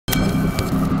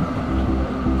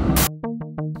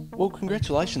Well,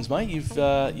 congratulations, mate.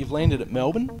 You've landed at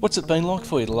Melbourne. What's it been like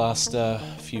for you the last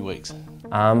few weeks?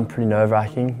 Pretty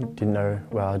nerve-wracking. Didn't know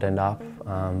where I'd end up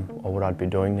or what I'd be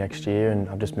doing next year, and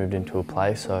I've just moved into a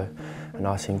place, so a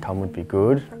nice income would be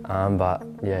good. But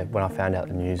yeah, when I found out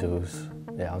the news, I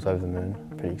was over the moon.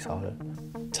 Pretty excited.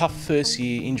 Tough first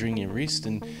year injuring your wrist,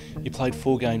 and you played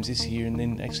 4 games this year and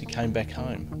then actually came back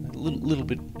home. A little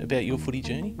bit about your footy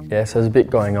journey? Yeah, so there's a bit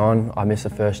going on. I missed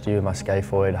the first year with my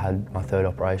scaphoid. I had my 3rd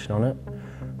operation on it.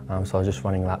 So I was just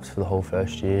running laps for the whole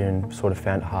first year and sort of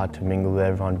found it hard to mingle with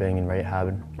everyone being in rehab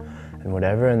and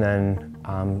whatever. And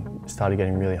then started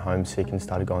getting really homesick and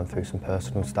started going through some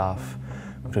personal stuff,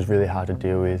 which was really hard to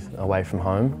deal with away from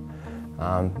home.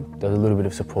 There was a little bit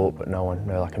of support, but no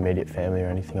like immediate family or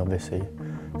anything, obviously.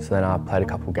 So then I played a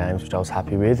couple of games, which I was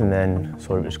happy with, and then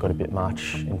sort of just got a bit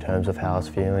much in terms of how I was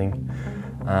feeling,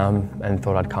 and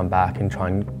thought I'd come back and try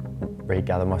and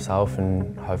regather myself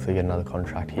and hopefully get another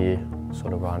contract here,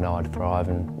 sort of where I know I'd thrive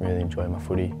and really enjoy my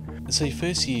footy. So your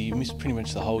first year, you missed pretty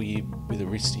much the whole year with a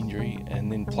wrist injury, and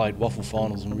then played waffle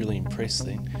finals and really impressed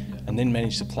then, and then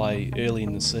managed to play early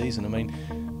in the season. I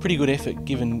mean, pretty good effort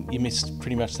given you missed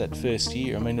pretty much that first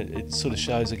year. I mean, it sort of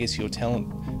shows, I guess, your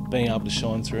talent being able to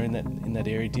shine through in that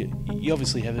area. You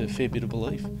obviously have a fair bit of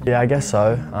belief. Yeah, I guess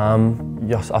so.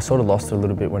 I sort of lost it a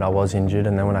little bit when I was injured,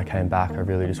 and then when I came back, I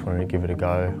really just wanted to give it a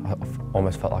go. I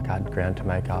almost felt like I had ground to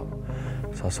make up.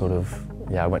 So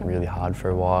I went really hard for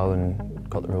a while and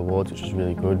got the rewards, which was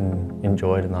really good, and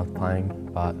enjoyed and loved playing.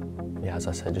 But yeah, as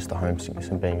I said, just the homesickness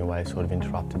and being away sort of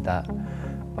interrupted that.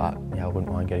 But yeah, I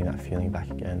wouldn't mind getting that feeling back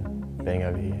again, being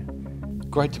over here.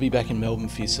 Great to be back in Melbourne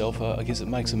for yourself. I guess it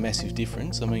makes a massive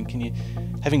difference. I mean, can you,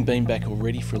 having been back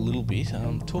already for a little bit,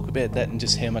 talk about that and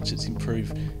just how much it's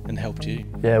improved and helped you?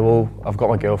 Yeah, well, I've got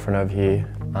my girlfriend over here,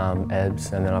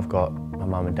 Ebs, and then I've got my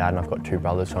mum and dad, and I've got 2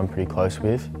 brothers who I'm pretty close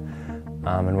with.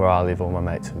 And where I live, all my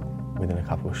mates are within a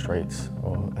couple of streets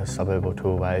or a suburb or 2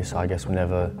 away, so I guess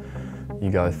whenever you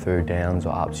go through downs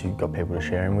or ups, you've got people to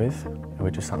share them with,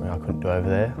 which is something I couldn't do over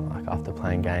there. Like after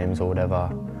playing games or whatever,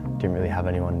 didn't really have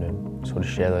anyone to sort of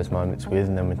share those moments with,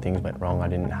 and then when things went wrong, I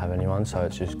didn't have anyone, so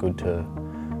it's just good to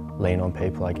lean on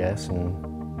people, I guess, and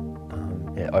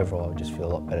yeah, overall I just feel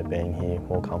a lot better being here,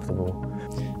 more comfortable.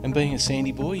 And being a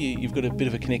Sandy boy, you've got a bit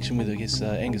of a connection with, I guess,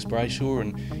 Angus Brayshaw,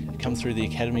 and come through the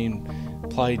academy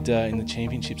and played in the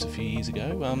championships a few years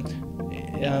ago.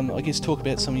 I guess talk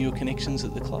about some of your connections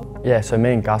at the club. Yeah, so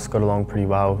me and Gus got along pretty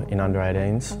well in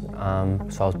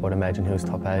under-18s, so I was bottom age and he was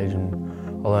top age, and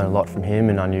I learned a lot from him,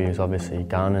 and I knew he was obviously a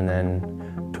gun, and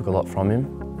then took a lot from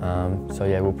him. So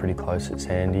yeah, we're pretty close at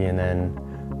Sandy, and then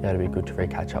yeah, it'd be good to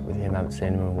catch up with him. I haven't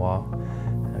seen him in a while.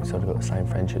 And we sort of got the same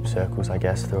friendship circles, I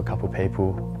guess, through a couple of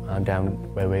people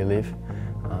down where we live,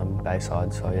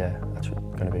 Bayside. So yeah, that's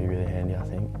going to be really handy, I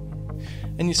think.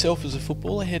 And yourself as a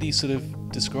footballer, how do you sort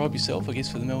of describe yourself, I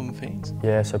guess, for the Melbourne fans?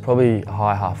 Yeah, so probably a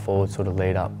high half forward, sort of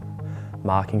lead up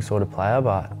marking sort of player,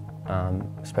 but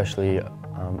especially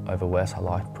over West, I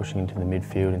like pushing into the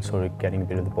midfield and sort of getting a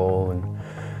bit of the ball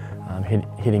and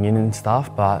hitting in and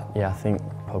stuff. But yeah, I think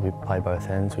probably play both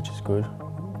ends, which is good.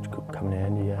 Which could come in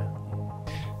handy, yeah.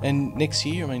 And next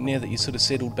year, I mean, now that you're sort of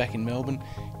settled back in Melbourne,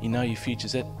 you know your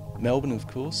future's at Melbourne, of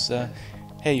course.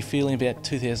 How are you feeling about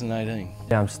 2018?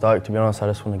 Yeah, I'm stoked, to be honest. I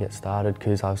just want to get started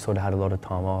because I've sort of had a lot of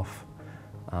time off,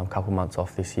 a couple of months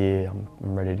off this year. I'm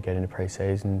ready to get into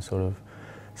pre-season and sort of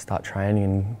start training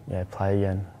and yeah, play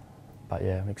again. But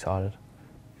yeah, I'm excited.